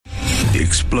The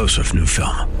explosive new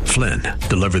film, Flynn,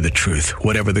 deliver the truth,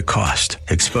 whatever the cost,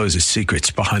 exposes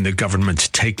secrets behind the government's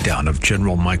takedown of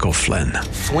General Michael Flynn.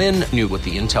 Flynn knew what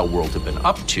the intel world had been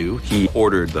up to. He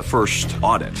ordered the first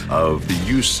audit of the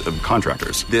use of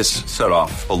contractors. This set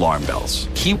off alarm bells.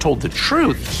 He told the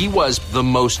truth. He was the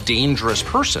most dangerous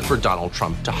person for Donald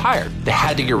Trump to hire. They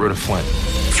had to get rid of Flynn.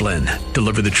 Flynn,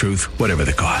 deliver the truth, whatever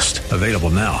the cost. Available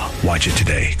now. Watch it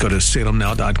today. Go to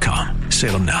salemnow.com.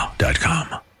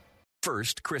 salemnow.com.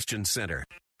 First Christian Center.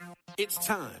 It's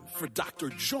time for Dr.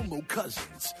 Jomo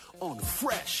Cousins on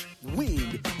Fresh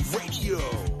Wind Radio.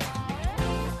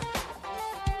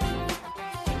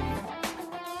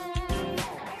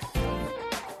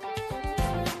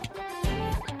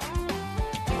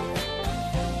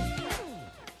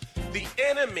 The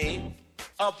enemy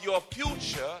of your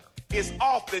future is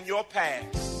often your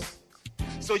past.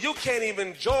 So you can't even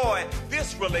enjoy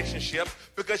this relationship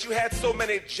because you had so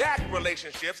many Jack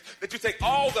relationships that you take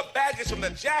all the baggage from the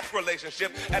Jack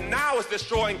relationship and now it's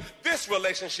destroying this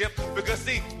relationship because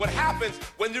see, what happens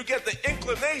when you get the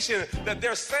inclination that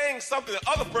they're saying something the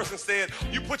other person said,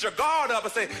 you put your guard up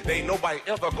and say, there ain't nobody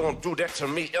ever gonna do that to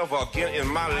me ever again in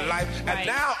my life. And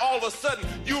now all of a sudden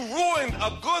you ruined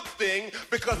a good thing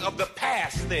because of the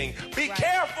past thing. Be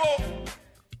careful.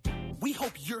 We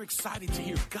hope you're excited to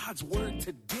hear God's word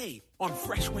today on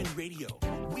Fresh Wind Radio.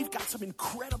 We've got some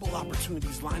incredible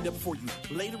opportunities lined up for you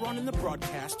later on in the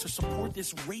broadcast to support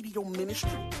this radio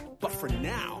ministry. But for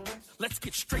now, let's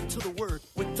get straight to the word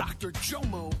with Dr.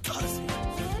 Jomo Cousins.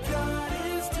 God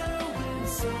is doing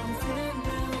something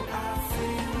new. I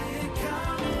feel it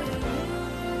coming.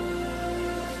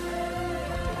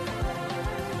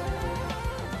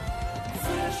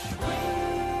 Fresh Wind.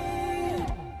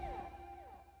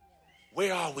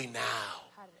 Where are we now?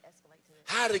 How did it escalate to this?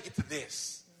 How did it get to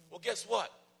this? Well, guess what?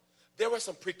 There were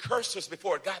some precursors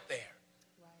before it got there.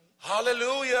 Right.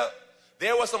 Hallelujah.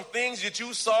 There were some things that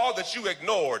you saw that you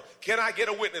ignored. Can I get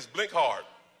a witness? Blink hard.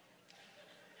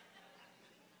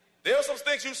 There were some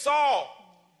things you saw,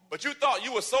 but you thought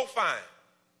you were so fine.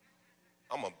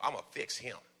 I'm gonna fix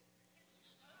him.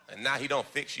 And now he don't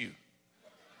fix you.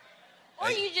 Or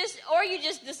you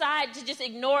just decide to just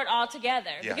ignore it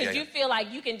altogether because you feel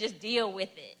like you can just deal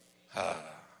with it.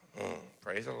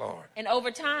 Praise the Lord. And over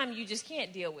time, you just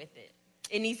can't deal with it.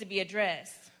 It needs to be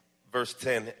addressed. Verse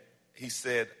 10, he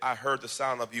said, I heard the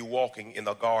sound of you walking in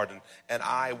the garden, and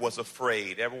I was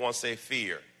afraid. Everyone say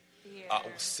fear.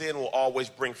 Sin will always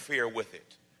bring fear with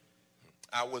it.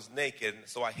 I was naked,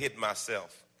 so I hid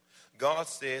myself. God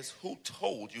says, who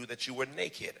told you that you were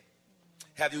naked?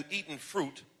 Have you eaten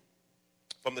fruit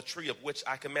from the tree of which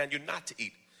I command you not to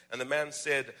eat? And the man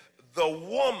said, the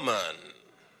woman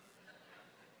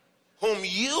whom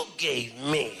you gave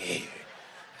me,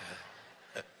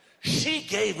 she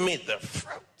gave me the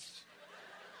fruit.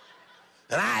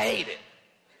 And I ate it.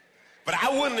 But I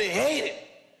wouldn't have ate it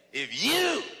if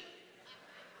you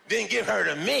didn't give her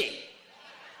to me.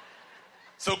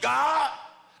 So God,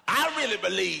 I really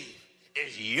believe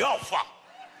it's your fault.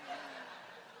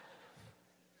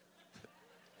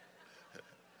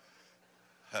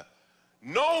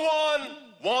 No one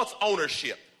wants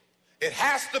ownership. It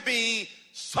has to be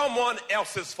someone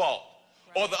else's fault.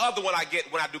 Or the other one I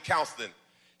get when I do counseling.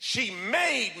 She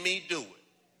made me do it.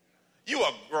 You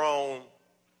are grown.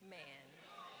 Man.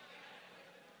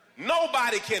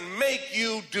 Nobody can make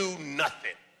you do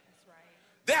nothing. That's right.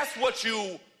 That's what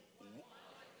you...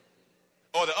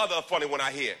 Or the other funny one I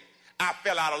hear. I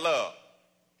fell out of love.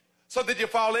 So did you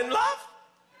fall in love?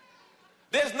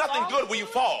 There's nothing good when you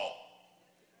fall.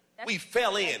 We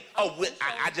fell in. Oh,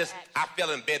 I fell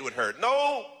in bed with her.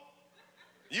 No.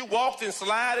 You walked and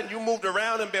slid and you moved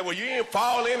around in bed. Well, you didn't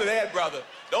fall into that, brother.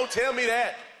 Don't tell me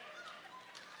that.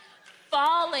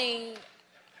 Falling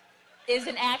is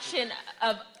an action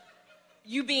of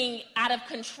you being out of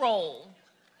control.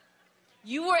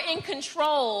 You were in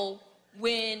control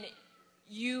when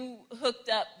you hooked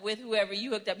up with whoever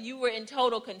you hooked up. You were in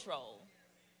total control.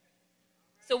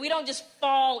 So we don't just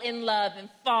fall in love and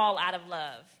fall out of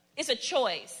love. It's a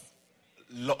choice.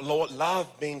 Lord, love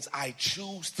means I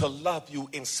choose to love you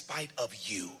in spite of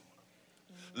you.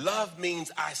 Love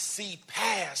means I see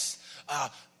past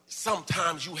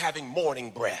sometimes you having morning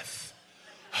breath.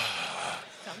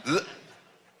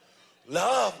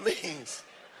 Love means...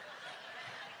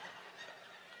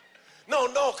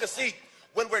 No, because see,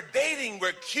 when we're dating,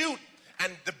 we're cute,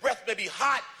 and the breath may be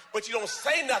hot, but you don't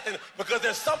say nothing because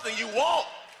there's something you want.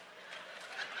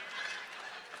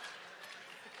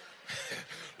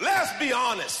 Let's be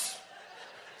honest.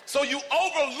 So you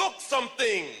overlook some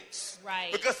things.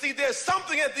 Right. Because, see, there's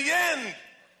something at the end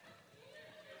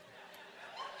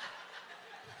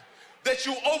that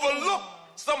you overlook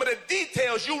some of the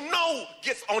details you know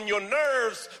gets on your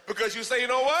nerves because you say, you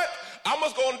know what? I'm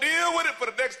just going to deal with it for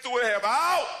the next 2.5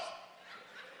 hours.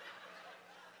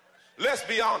 Let's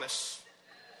be honest.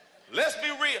 Let's be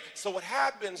real. So what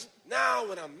happens now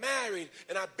when I'm married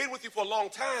and I've been with you for a long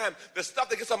time, the stuff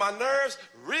that gets on my nerves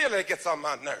really gets on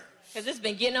my nerves. Because it's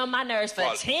been getting on my nerves for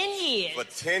 10 years. For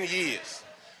 10 years.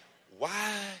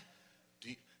 Why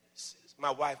do you... My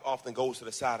wife often goes to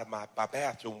the side of my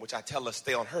bathroom, which I tell her to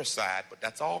stay on her side, but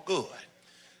that's all good.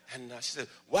 And she said,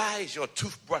 why is your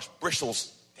toothbrush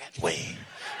bristles that way?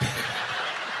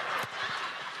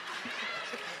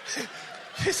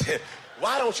 She said,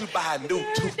 why don't you buy a new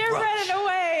toothbrush? They're running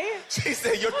away. She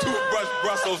said, your toothbrush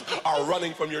bristles are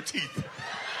running from your teeth.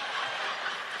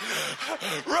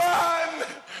 Run!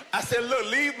 I said, look,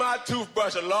 leave my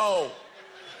toothbrush alone.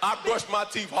 I brush my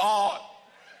teeth hard.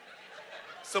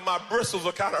 So my bristles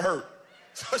are kind of hurt.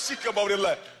 So she come over there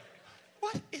like,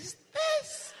 what is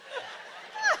this?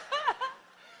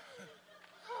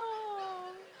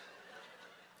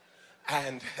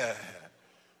 And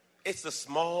it's the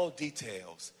small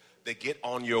details that get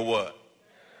on your what?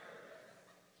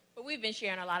 But we've been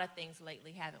sharing a lot of things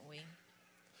lately, haven't we?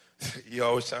 You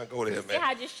always trying to go there, man. See how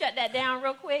I just shut that down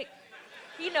real quick?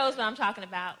 He knows what I'm talking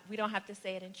about. We don't have to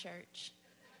say it in church.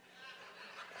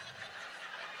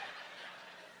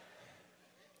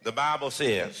 The Bible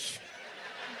says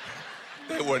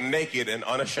they were naked and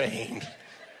unashamed.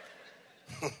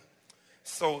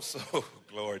 So,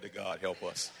 glory to God, help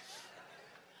us.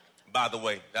 By the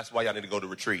way, that's why y'all need to go to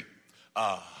retreat.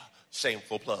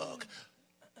 Shameful plug.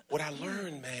 What I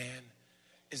learned, man,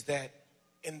 is that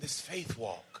in this faith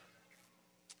walk,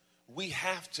 we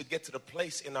have to get to the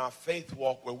place in our faith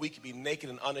walk where we can be naked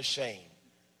and unashamed,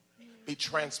 be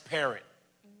transparent,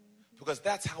 because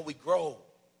that's how we grow.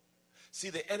 See,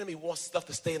 the enemy wants stuff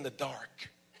to stay in the dark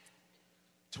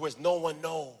to where no one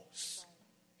knows. That's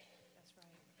right.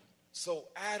 So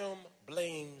Adam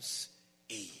blames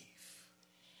Eve.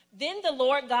 Then the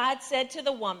Lord God said to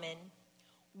the woman,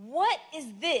 what is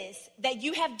this that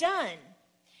you have done?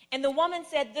 And the woman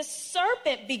said, the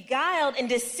serpent beguiled and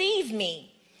deceived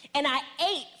me, and I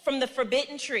ate from the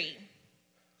forbidden tree.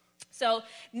 So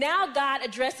now God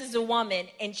addresses the woman,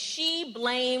 and she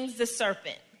blames the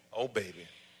serpent. Oh, baby.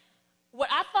 What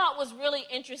I thought was really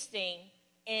interesting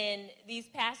in these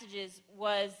passages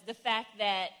was the fact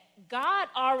that God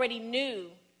already knew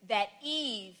that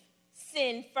Eve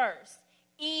sinned first.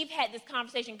 Eve had this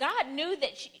conversation. God knew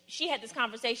that she had this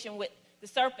conversation with the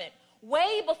serpent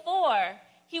way before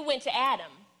he went to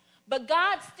Adam. But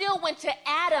God still went to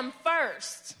Adam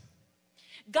first.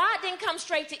 God didn't come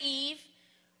straight to Eve.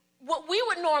 What we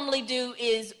would normally do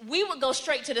is we would go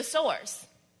straight to the source.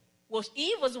 Well,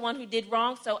 Eve was the one who did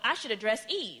wrong, so I should address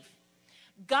Eve.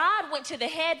 God went to the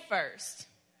head first.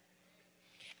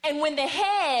 And when the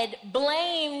head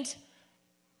blamed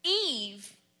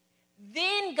Eve,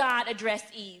 then God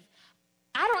addressed Eve.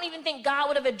 I don't even think God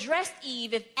would have addressed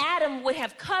Eve if Adam would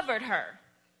have covered her.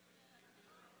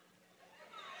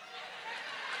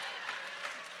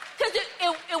 Because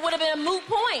it would have been a moot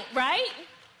point, right?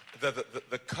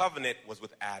 The covenant was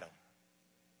with Adam.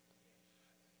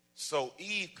 So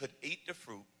Eve could eat the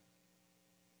fruit,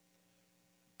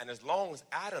 and as long as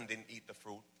Adam didn't eat the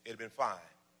fruit, it'd been fine.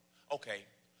 Okay,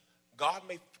 God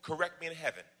may correct me in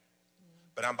heaven,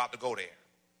 but I'm about to go there.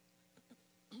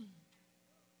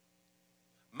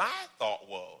 My thought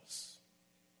was,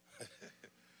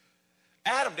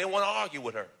 Adam didn't want to argue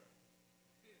with her.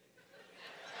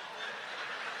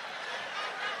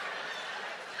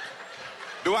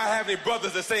 Do I have any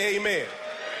brothers that say amen?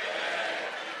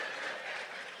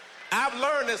 I've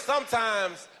learned that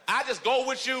sometimes I just go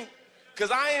with you because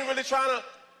I ain't really trying to.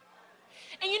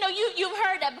 And you know, you've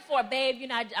heard that before, babe. You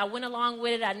know, I went along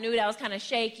with it. I knew that I was kind of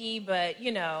shaky, but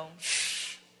you know.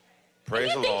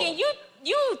 Praise the Lord. Thinking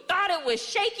you thought it was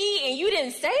shaky and you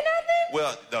didn't say nothing?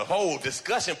 Well, the whole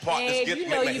discussion part Babe, just you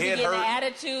make know my you head be getting hurt. an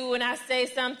attitude when I say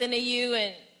something to you,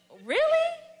 and really?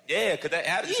 Yeah, because that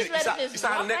attitude. You just let it You saw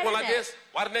how the neck walk go right like in this?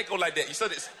 Why the neck go like that? You saw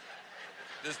this.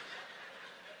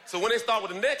 So when they start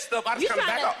with the neck stuff, I just kind of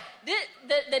back up.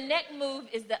 The neck move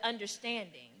is the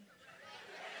understanding.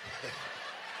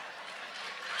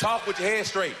 Talk with your head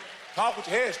straight. Talk with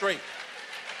your head straight.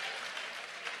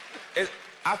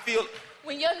 I feel.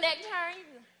 When your neck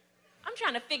turns, I'm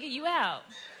trying to figure you out.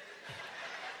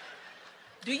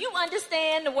 Do you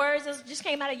understand the words that just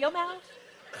came out of your mouth?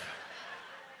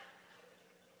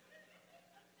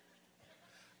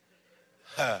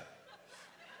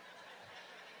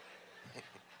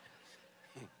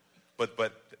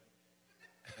 But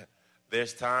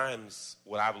there's times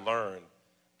what I've learned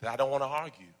that I don't want to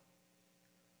argue.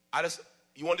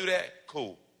 You want to do that?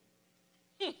 Cool.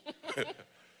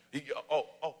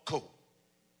 Cool.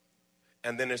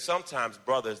 And then there's sometimes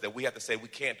brothers that we have to say we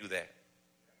can't do that.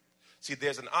 See,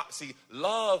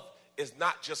 love is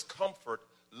not just comfort.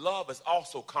 Love is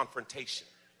also confrontation.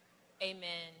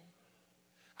 Amen.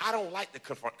 I don't like the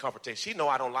confrontation. She know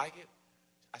I don't like it.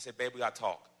 I said, babe, we got to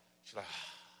talk. She's like,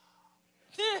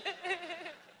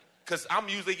 because I'm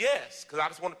usually yes. Because I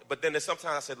just want to, but then there's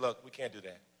sometimes I said, look, we can't do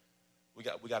that. We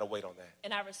got to wait on that.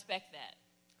 And I respect that.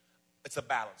 It's a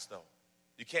balance, though.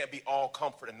 You can't be all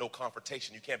comfort and no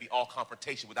confrontation. You can't be all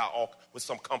confrontation with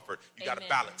some comfort. You got to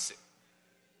balance it.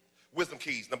 Wisdom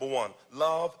keys. Number 1,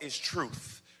 love is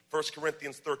truth. 1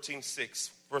 Corinthians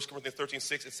 13:6. 1 Corinthians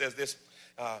 13:6, it says this.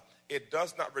 It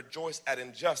does not rejoice at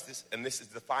injustice, and this is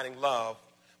defining love,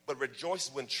 but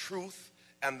rejoices when truth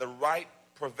and the right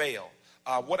prevail.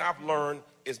 What I've learned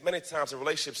is many times in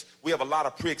relationships, we have a lot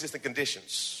of pre-existing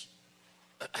conditions.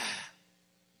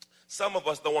 Some of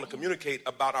us don't want to communicate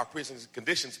about our pre-existing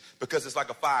conditions because it's like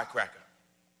a firecracker.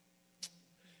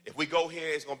 If we go here,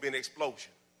 it's going to be an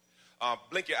explosion.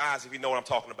 Blink your eyes if you know what I'm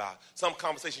talking about. Some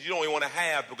conversations you don't even want to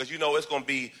have because you know it's going to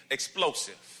be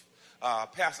explosive.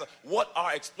 Pastor, what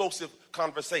are explosive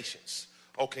conversations?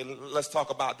 Okay, let's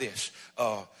talk about this.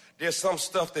 There's some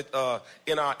stuff that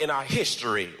in our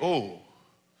history. Oh,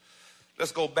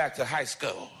 let's go back to high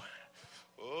school.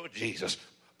 Oh, Jesus.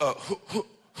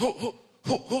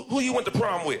 Who you went to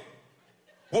prom with?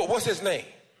 What's his name?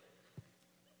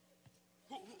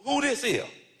 Who this is?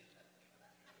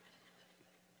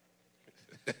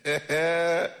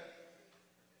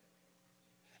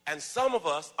 And some of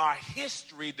us, our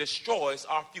history destroys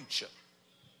our future.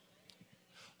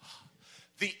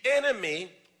 The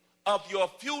enemy of your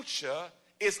future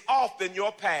is often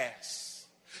your past.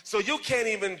 So you can't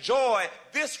even enjoy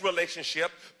this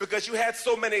relationship because you had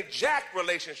so many Jack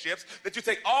relationships that you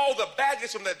take all the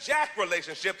baggage from the Jack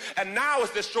relationship and now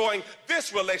it's destroying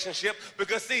this relationship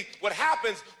because see, what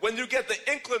happens when you get the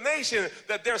inclination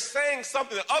that they're saying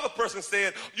something the other person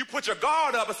said, you put your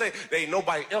guard up and say, there ain't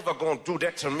nobody ever gonna do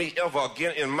that to me ever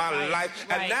again in my life.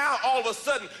 Right. And now all of a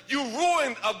sudden you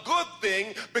ruined a good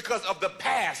thing because of the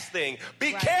past thing.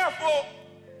 Be careful.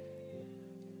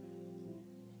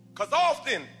 Because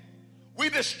often we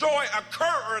destroy a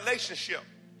current relationship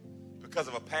because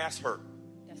of a past hurt.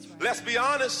 That's right. Let's be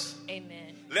honest.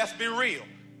 Amen. Let's be real.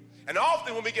 And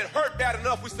often when we get hurt bad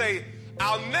enough, we say,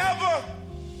 I'll never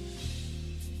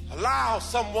allow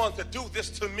someone to do this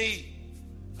to me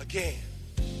again.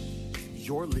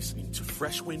 You're listening to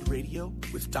Fresh Wind Radio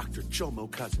with Dr.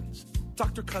 Jomo Cousins.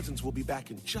 Dr. Cousins will be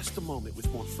back in just a moment with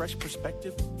more fresh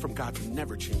perspective from God's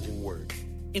never-changing word.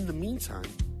 In the meantime,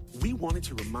 we wanted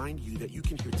to remind you that you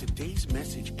can hear today's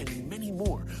message and many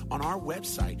more on our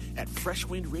website at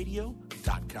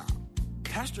freshwindradio.com.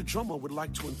 Pastor Jomo would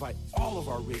like to invite all of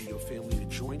our radio family to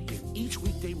join him each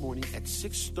weekday morning at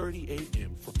 6:30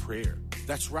 a.m. for prayer.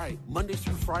 That's right. Monday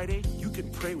through Friday, you can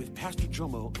pray with Pastor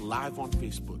Jomo live on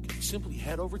Facebook. Simply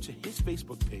head over to his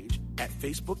Facebook page at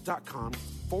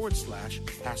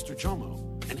facebook.com/Pastor Jomo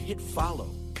and hit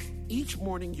follow. Each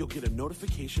morning, you'll get a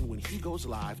notification when he goes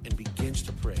live and begins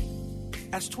to pray.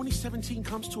 As 2017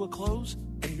 comes to a close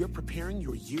and you're preparing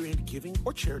your year-end giving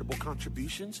or charitable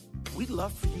contributions, we'd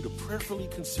love for you to prayerfully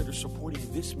consider supporting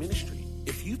this ministry.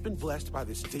 If you've been blessed by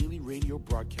this daily radio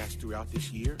broadcast throughout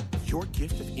this year, your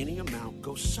gift of any amount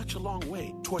goes such a long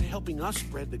way toward helping us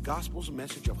spread the gospel's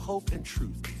message of hope and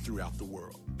truth throughout the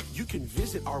world. You can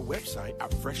visit our website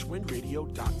at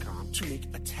freshwindradio.com to make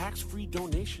a tax-free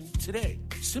donation today.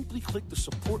 Simply click the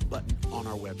support button on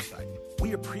our website.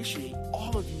 We appreciate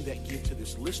all of you that give to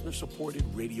this listener-supported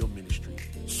radio ministry.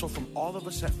 So from all of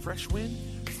us at Fresh Wind,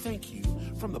 thank you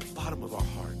from the bottom of our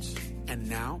hearts. And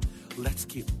now, let's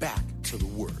get back to the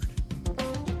Word.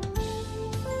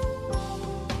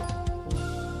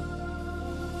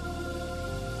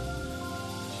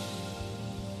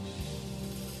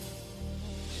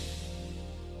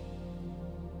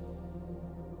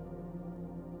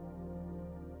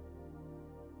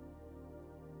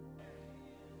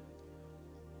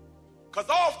 Because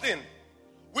often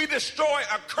we destroy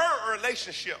a current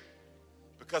relationship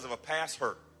because of a past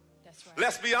hurt. That's right.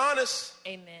 Let's be honest.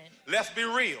 Amen. Let's be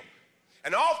real.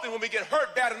 And often when we get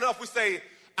hurt bad enough, we say,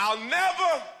 I'll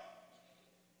never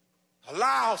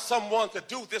allow someone to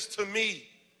do this to me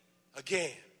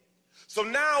again. So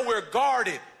now we're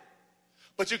guarded.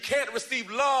 But you can't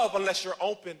receive love unless you're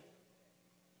open.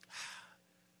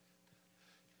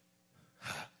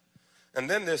 And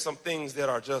then there's some things that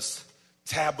are just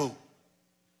taboo.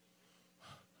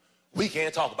 We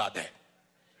can't talk about that.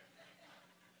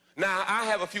 Now, I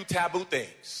have a few taboo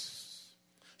things.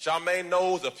 Charmaine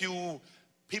knows a few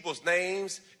people's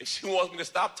names. If she wants me to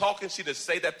stop talking, she just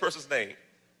say that person's name.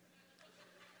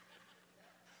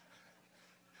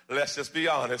 Let's just be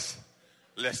honest.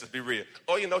 Let's just be real.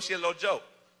 Oh, you know, she had a little joke.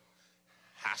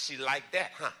 How she like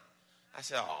that, huh? I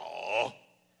said, oh.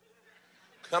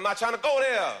 I'm not trying to go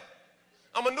there.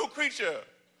 I'm a new creature.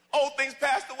 Old things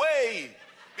passed away.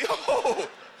 Behold,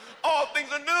 all things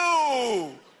are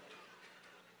new.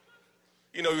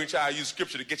 You know, you try to use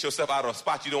scripture to get yourself out of a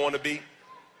spot you don't want to be.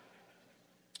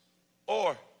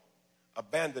 Or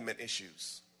abandonment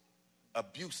issues,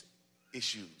 abuse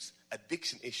issues,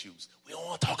 addiction issues. We don't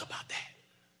want to talk about that.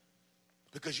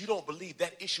 Because you don't believe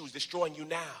that issue is destroying you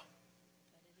now.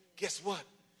 Guess what?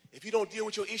 If you don't deal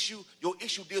with your issue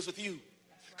deals with you.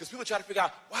 Because people try to figure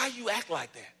out, why you act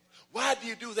like that? Why do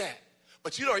you do that?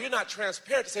 But you know, you're not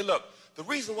transparent to say, look, the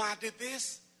reason why I did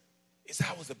this is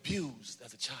I was abused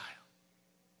as a child.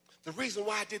 The reason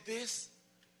why I did this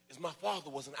is my father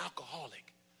was an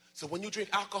alcoholic. So when you drink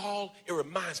alcohol, it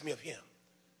reminds me of him.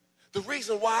 The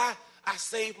reason why I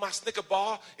saved my Snicker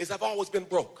bar is I've always been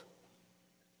broke.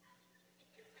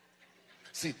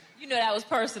 See, you know that was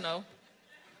personal.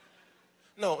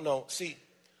 No. See,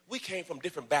 we came from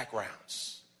different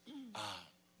backgrounds.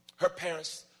 Her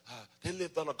parents, they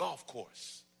lived on a golf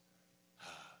course.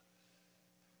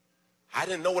 I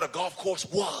didn't know what a golf course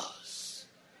was.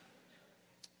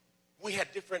 We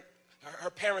had different, her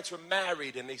parents were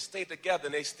married and they stayed together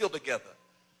and they still together.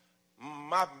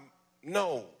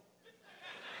 No.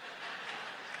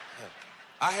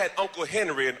 I had Uncle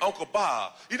Henry and Uncle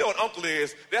Bob. You know what uncle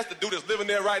is? That's the dude that's living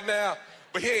there right now.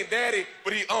 But he ain't daddy,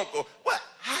 but he uncle. What?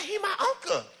 How he my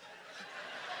uncle?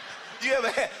 You ever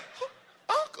had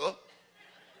uncle?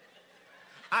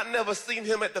 I never seen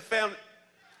him at the family.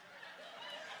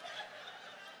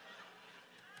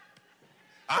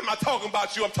 I'm not talking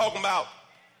about you, I'm talking about.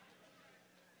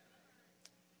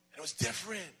 It was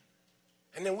different.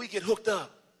 And then we get hooked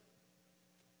up.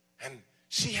 And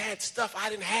she had stuff I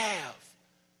didn't have.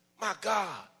 My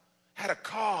God. Had a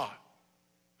car.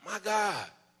 My God.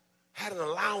 Had an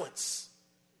allowance.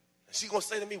 And she gonna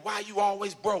say to me, why you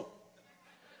always broke?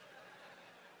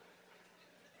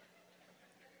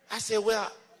 I said, well,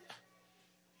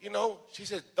 you know, she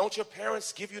said, don't your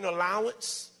parents give you an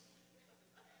allowance?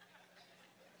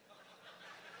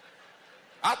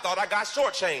 I thought I got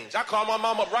shortchanged. I called my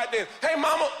mom up right then. Hey,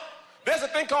 mama, there's a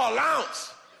thing called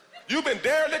allowance. You've been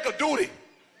derelict of duty.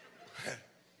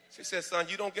 She said, son,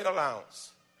 you don't get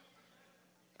allowance.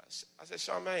 I said,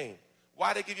 Charmaine,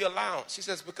 why they give you allowance? She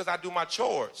says, because I do my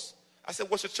chores. I said,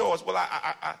 what's your chores? Well,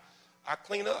 I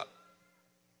clean up.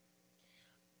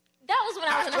 That was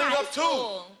when I was in high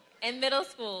school and middle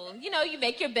school. You know, you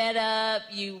make your bed up,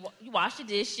 you wash the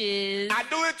dishes. I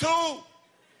do it too.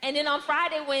 And then on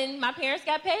Friday, when my parents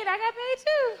got paid, I got paid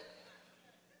too.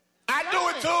 I do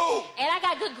it too. And I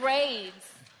got good grades.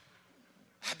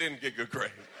 I didn't get good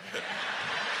grades.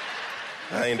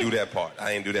 I ain't do that part.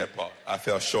 I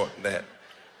fell short in that.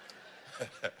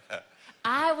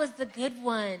 I was the good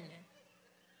one.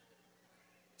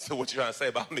 So what you trying to say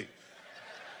about me?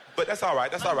 But that's all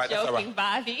right. I'm joking,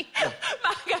 Bobby.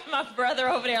 I got my brother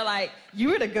over there like, you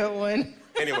were the good one.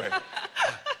 Anyway,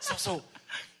 so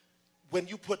when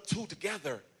you put two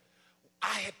together,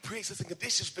 I had pre-existing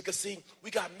conditions because, see,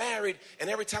 we got married, and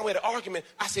every time we had an argument,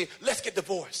 I said, let's get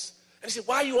divorced. And he said,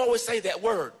 why you always say that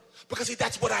word? Because, see,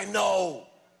 that's what I know.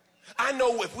 I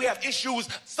know if we have issues,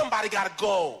 somebody got to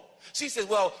go. She says,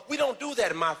 well, we don't do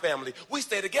that in my family. We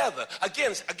stay together.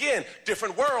 Again,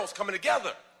 different worlds coming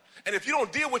together. And if you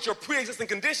don't deal with your pre-existing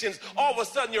conditions, all of a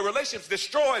sudden your relationship's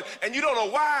destroyed, and you don't know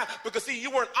why, because, see,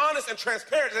 you weren't honest and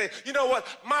transparent. Say, you know what?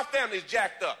 My family's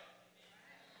jacked up.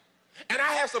 And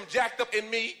I have some jacked up in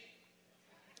me,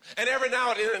 and every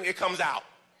now and then it comes out.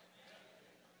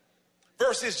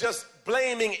 Versus just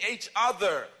blaming each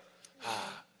other.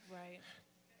 Right.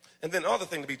 And then the other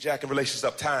thing to be jacking relationships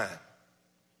up, time.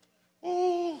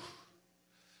 Ooh.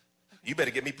 You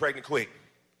better get me pregnant quick.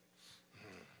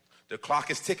 The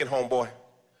clock is ticking, homeboy.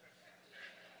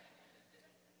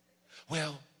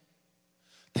 Well,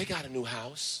 they got a new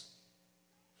house.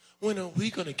 When are we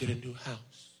going to get a new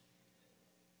house?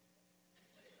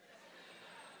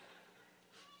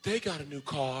 They got a new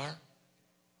car.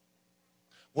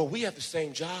 Well, we have the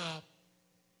same job.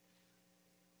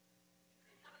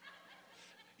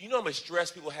 You know how much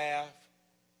stress people have?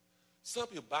 Some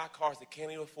people buy cars they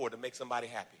can't even afford to make somebody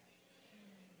happy.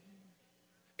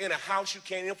 In a house you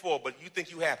can't even afford, but you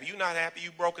think you happy. You're not happy,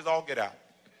 you broke as all get out.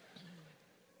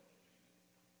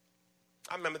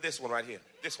 I remember this one right here.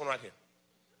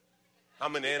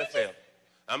 I'm in the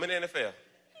NFL.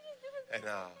 And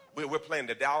we're playing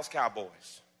the Dallas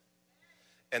Cowboys.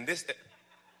 And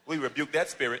we rebuke that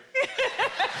spirit.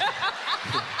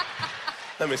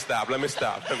 Let me stop.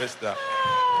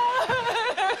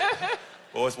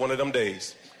 Boy, it's one of them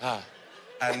days.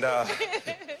 And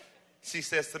she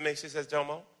says to me,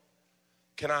 Jomo,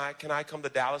 can I come to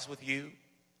Dallas with you?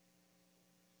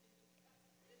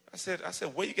 I said,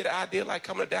 where you get an idea like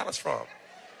coming to Dallas from?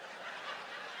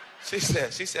 She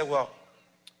said, well,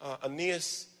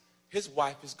 Aeneas, his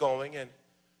wife is going, and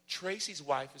Tracy's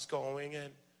wife is going,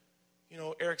 and,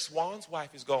 Eric Swan's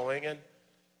wife is going. And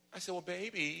I said, well,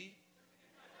 baby,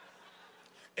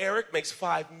 Eric makes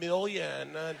 $5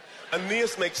 million, and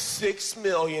Aeneas makes $6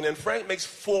 million, and Frank makes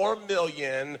 $4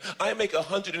 million. I make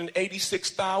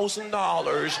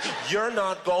 $186,000. You're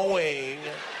not going.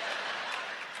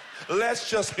 Let's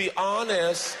just be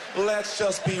honest. Let's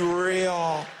just be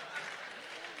real.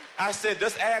 I said,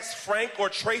 just ask Frank or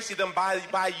Tracy them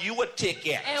buy you a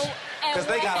ticket. Because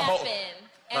they got a whole.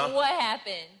 And what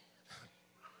happened?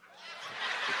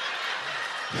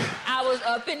 I was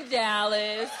up in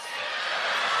Dallas.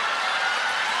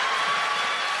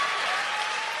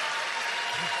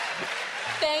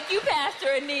 Thank you,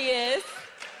 Pastor Aeneas.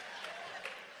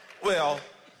 Well,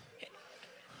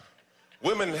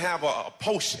 women have a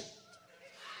potion.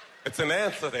 It's an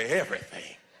answer to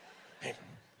everything.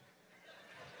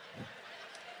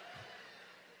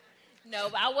 No,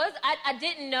 but I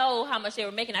didn't know how much they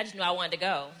were making. I just knew I wanted to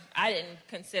go. I didn't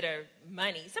consider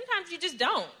money. Sometimes you just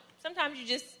don't. Sometimes you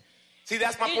just... See,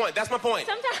 that's my point.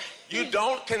 Sometimes you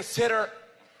don't consider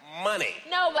money.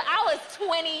 No, but I was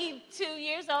 22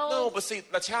 years old. No, but see,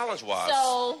 the challenge was...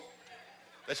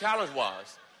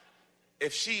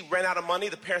 if she ran out of money,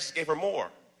 the parents gave her more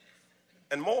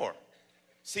and more.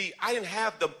 See, I didn't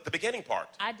have the beginning part.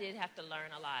 I did have to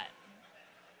learn a lot.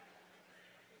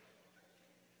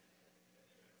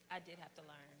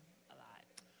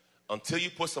 Until you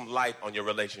put some light on your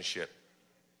relationship.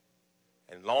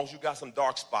 And as long as you got some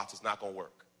dark spots, it's not going to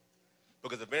work.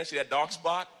 Because eventually that dark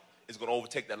spot is going to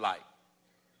overtake that light.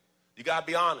 You got to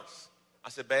be honest. I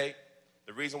said, babe,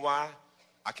 the reason why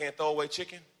I can't throw away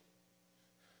chicken,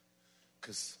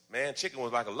 because, man, chicken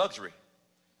was like a luxury.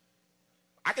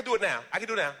 I can do it now. I can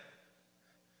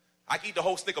eat the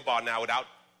whole Snicker bar now without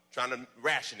trying to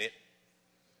ration it.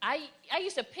 I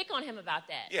used to pick on him about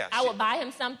that. Yeah, I would buy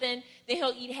him something, then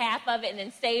he'll eat half of it and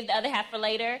then save the other half for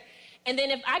later. And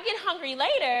then if I get hungry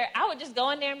later, I would just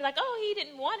go in there and be like, oh, he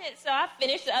didn't want it, so I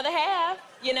finished the other half,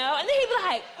 And then he'd be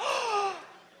like, oh,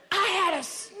 I had a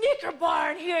Snicker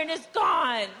bar in here and it's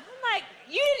gone. I'm like,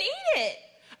 you didn't eat it.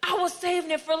 I was saving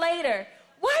it for later.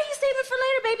 Why are you saving it for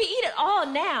later, baby? Eat it all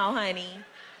now, honey.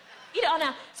 Eat it all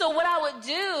now. So what I would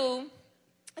do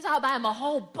is I would buy him a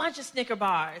whole bunch of Snicker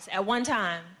bars at one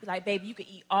time. Be like, baby, you could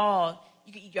eat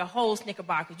your whole Snicker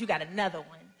bar because you got another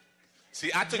one. See,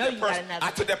 I took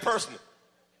that personal.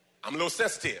 I'm a little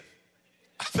sensitive.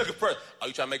 I took it personal. Are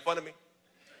you trying to make fun of me?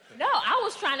 No, I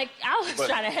was trying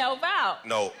to help out.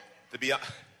 No, to be honest.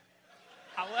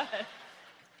 I was.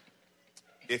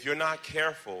 If you're not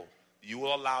careful, you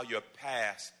will allow your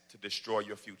past to destroy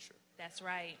your future. That's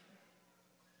right.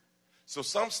 So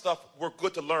some stuff we're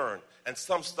good to learn, and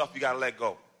some stuff you got to let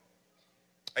go.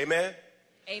 Amen?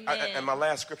 Amen. And my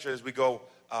last scripture as we go,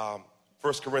 1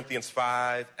 Corinthians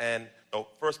 5 and 1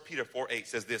 Peter 4:8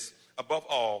 says this, above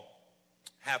all,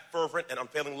 have fervent and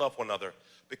unfailing love for one another,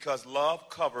 because love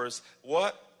covers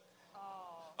what?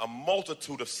 A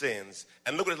multitude of sins.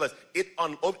 And look what it says. It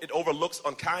overlooks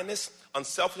unkindness,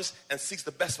 unselfishness, and seeks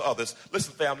the best for others.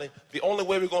 Listen, family, the only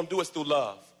way we're going to do it is through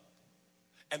love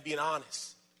and being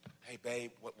honest. Hey,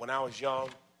 babe, when I was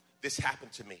young, this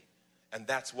happened to me, and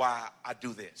that's why I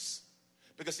do this.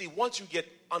 Because, see, once you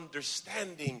get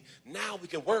understanding, now we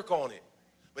can work on it.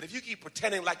 But if you keep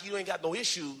pretending like you ain't got no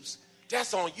issues,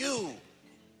 that's on you.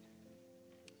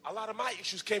 A lot of my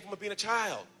issues came from being a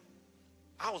child.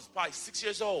 I was probably 6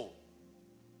 years old,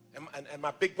 and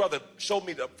my big brother showed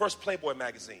me the first Playboy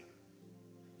magazine.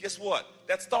 Guess what?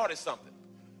 That started something,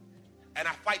 and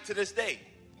I fight to this day.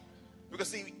 Because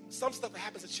see, some stuff that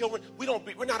happens to children, we're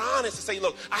not honest to say,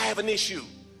 look, I have an issue,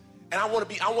 and I want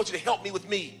you to help me with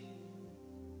me.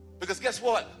 Because guess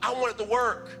what? I want it to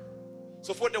work.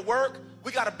 So for it to work,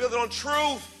 we got to build it on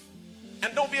truth,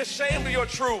 and don't be ashamed of your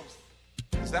truth,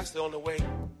 because that's the only way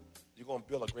you're going to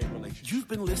build a great relationship. You've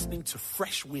been listening to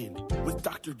Fresh Wind with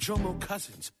Dr. Jomo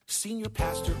Cousins, Senior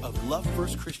Pastor of Love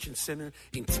First Christian Center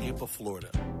in Tampa,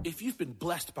 Florida. If you've been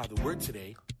blessed by the word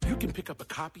today, you can pick up a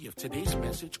copy of today's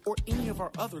message or any of our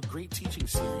other great teaching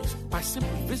series by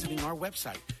simply visiting our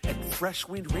website at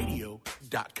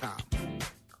freshwindradio.com.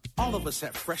 All of us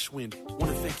at Fresh Wind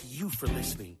want to thank you for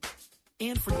listening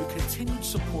and for your continued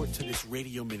support to this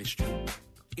radio ministry.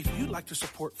 If you'd like to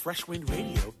support Fresh Wind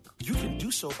Radio, you can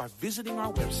do so by visiting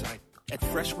our website at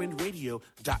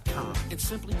freshwindradio.com and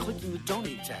simply clicking the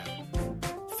Donate tab.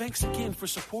 Thanks again for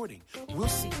supporting. We'll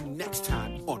see you next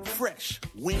time on Fresh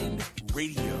Wind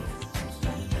Radio.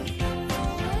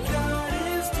 God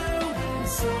is doing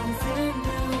something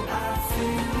new. I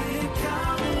feel it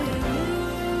coming.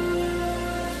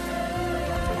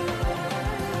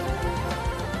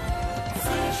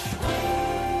 Fresh Wind.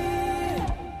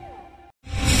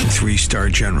 3-star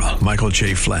General Michael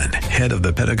J. Flynn, head of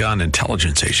the Pentagon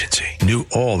Intelligence Agency, knew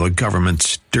all the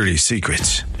government's dirty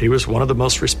secrets. He was one of the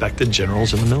most respected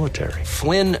generals in the military.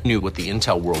 Flynn knew what the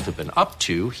intel world had been up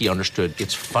to. He understood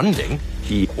its funding.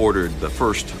 He ordered the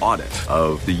first audit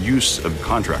of the use of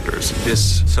contractors.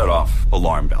 This set off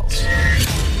alarm bells.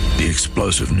 The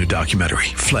explosive new documentary,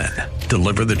 Flynn,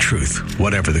 Deliver the Truth,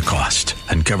 Whatever the Cost,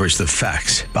 uncovers the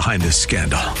facts behind this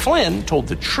scandal. Flynn told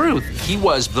the truth. He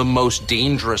was the most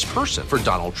dangerous person for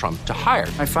Donald Trump to hire.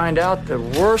 I find out the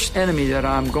worst enemy that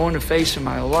I'm going to face in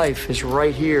my life is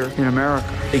right here in America.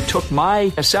 They took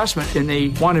my assessment and they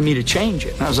wanted me to change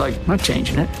it. And I was like, I'm not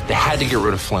changing it. They had to get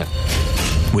rid of Flynn.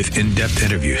 With in-depth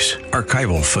interviews,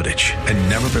 archival footage, and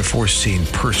never-before-seen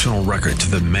personal records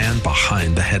of the man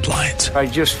behind the headlines. I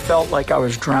just felt like I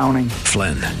was drowning.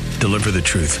 Flynn, Deliver the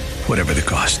Truth, Whatever the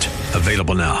Cost.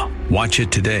 Available now. Watch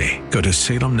it today. Go to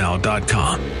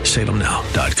salemnow.com.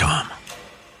 salemnow.com.